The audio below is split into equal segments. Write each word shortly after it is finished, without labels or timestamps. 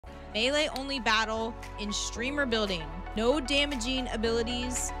Melee only battle in streamer building. No damaging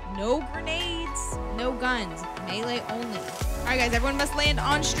abilities, no grenades, no guns. Melee only. All right, guys, everyone must land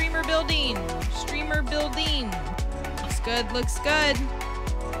on streamer building. Streamer building. Looks good, looks good.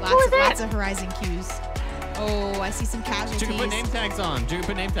 Lots of Horizon cues. Oh, I see some casualties. You can put name tags on. You can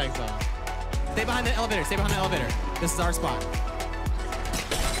put name tags on. Stay behind the elevator. Stay behind the elevator. This is our spot.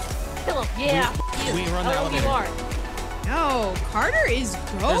 Kill him. Yeah. We run the elevator. You are. No, Carter is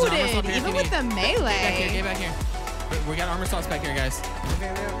goated, even with the melee. Get back here. We got armor slots back here, guys.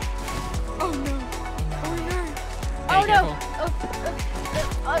 Oh no. Oh no. Oh no.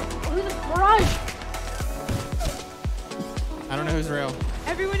 Who's the Mirage? I don't know who's real.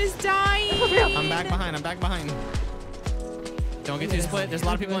 Everyone is dying. I'm back behind. I'm back behind. Don't get too split. There's a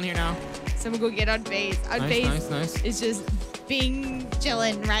lot of people in here now. Someone go get on base. On base. Nice. It's just Bing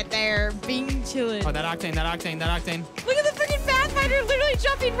chilling right there. Bing chilling. Oh, that octane. Look at the freaking Pathfinder literally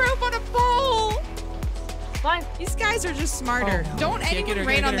jumping rope on a pole. Fine. These guys are just smarter. Oh. Don't anyone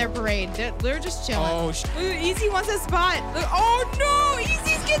rain on their parade. They're just chilling. Oh, Easy wants a spot. Oh no,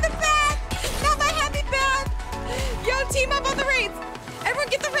 Easy's getting the path. Not my happy path. Yo, team up on the raids. Everyone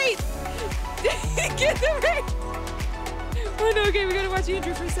get the raids. Get the raids. Oh no, okay, we gotta watch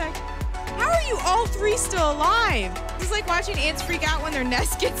Andrew for a sec. How are you all three still alive? It's like watching ants freak out when their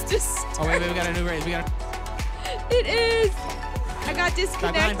nest gets disturbed. Oh wait, we got a new raid. It is. I got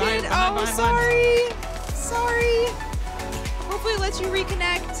disconnected. Behind. Sorry. Hopefully it lets you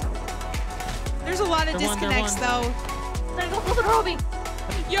reconnect. There's a lot of disconnects though. Gotta go flip the Roby.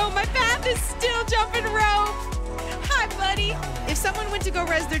 Yo, my path is still jumping rope. Hi, buddy. If someone went to go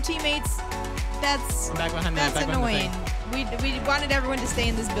res their teammates, that's annoying. We wanted everyone to stay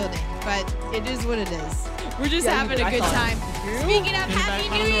in this building, but it is what it is. We're just having a good time. Speaking of Happy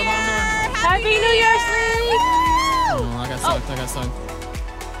New Year! Happy New Year, Sleep! Oh, I got sucked.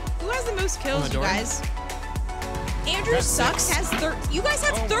 Who has the most kills, you guys? Andrew Sucks has 13. You guys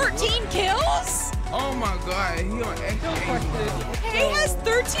have 13 kills? Oh my god, he on X. He has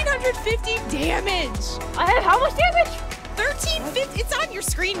 1,350 damage. I have how much damage? 1,350. It's on your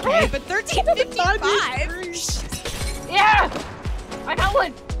screen, Kay, but 1,355. Yeah! I got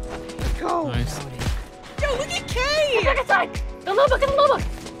one! Let's go. Nice. Yo, look at Kay! Get inside! The Loba, get the Loba!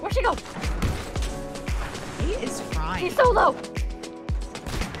 Where'd she go? He is frying. He's so low!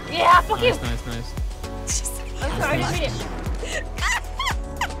 Yeah, fuck you! Nice. I'm sorry, I didn't mean it.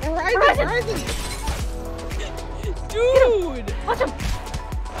 Horizon! Dude! Watch him!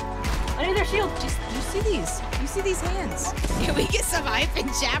 I need their shield. You see these? You see these hands? Can we get some hype in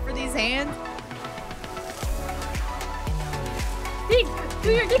chat for these hands? Do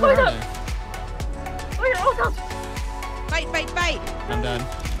your decoys up! Oh, your ult up! Fight! I'm done.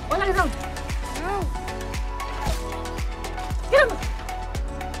 One on his own. Go! Get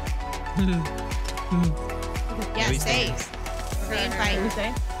him! Yeah, stay and fight.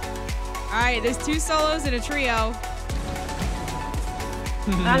 Stay. Alright, there's 2 solos and a trio.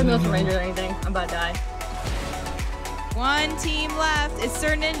 I don't know if it's Ranger or anything. I'm about to die. 1 team left. It's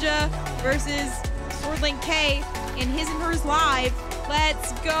Sir Ninja versus Swordlink K in HisandHersLive.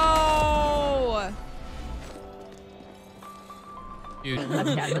 Let's go! Dude.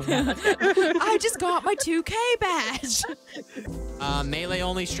 I just got my 2K badge. Melee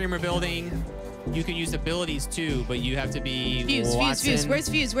only streamer building. You can use abilities too, but you have to be Fuse. Where's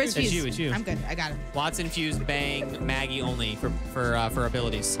Fuse? It's you. I'm good. I got it. Watson, Fuse, Bang, Maggie only for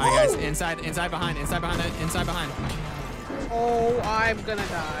abilities. All right, guys. Inside behind. Oh, I'm gonna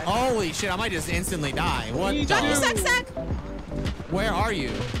die. Holy shit! I might just instantly die. What? Got your suck. Where are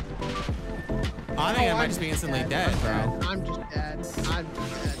you? I think I might just be instantly dead, bro. I'm just dead.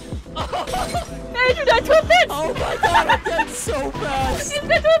 Andrew died to a fence! Oh my god, I'm dead so fast! He's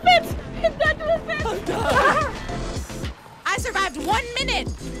dead to a fence! He's dead to a fence! I'm done! I survived 1 minute.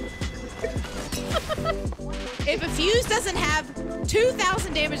 If a Fuse doesn't have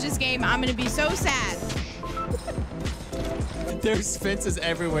 2,000 damage this game, I'm gonna be so sad. There's fences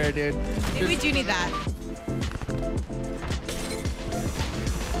everywhere, dude. Maybe we do need that.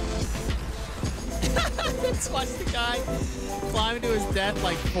 Let's watch the guy climb to his death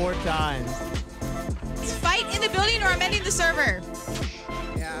like 4 times. Fight in the building or I'm ending the server.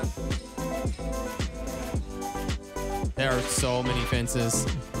 Yeah. There are so many fences.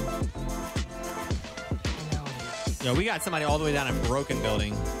 Yo, we got somebody all the way down a broken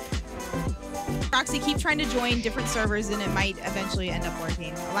building. Roxy, keep trying to join different servers and it might eventually end up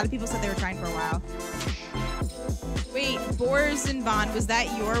working. A lot of people said they were trying for a while. Wait, Boris and Bond, was that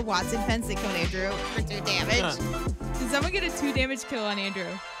your Watson fence that killed Andrew for 2 damage? Did someone get a 2 damage kill on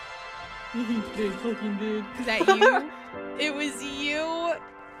Andrew? They fucking did. Is that you? It was you?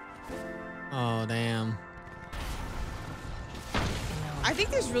 Oh, damn. I think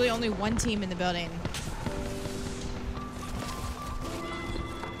there's really only one team in the building.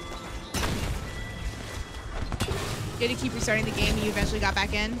 You had to keep restarting the game and you eventually got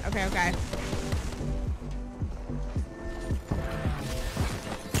back in? Okay, okay.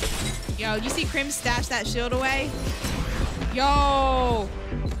 Yo, you see Crim stash that shield away? Yo!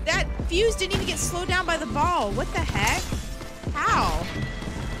 That fuse didn't even get slowed down by the ball. What the heck? How?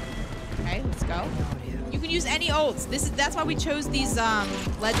 Okay, let's go. You can use any ults. That's why we chose these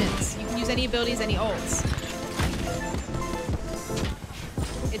legends. You can use any abilities, any ults.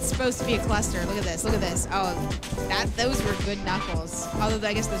 It's supposed to be a cluster. Look at this. Look at this. Oh, those were good knuckles. Although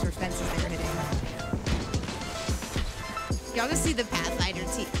I guess those were fences they were hitting. Y'all just see the Pathfinder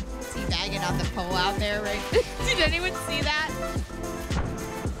teabagging on the pole out there, right? Did anyone see that?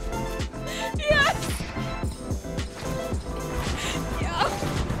 Yes.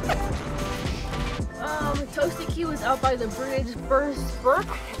 Toasty Q is out by the bridge. First, Burke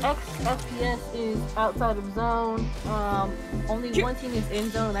X FPS is outside of zone. Only one team is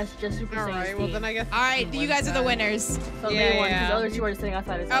in zone. That's just Super Saiyan's Alright, well team. then I guess. All right, you guys are the winners. So they won because the other two are sitting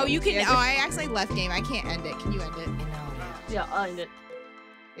outside of zone. Oh, you can. Yeah, Oh, I actually left game. I can't end it. Can you end it? Yeah, I'll end it.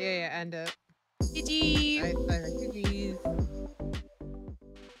 Yeah, end it. GG. GG.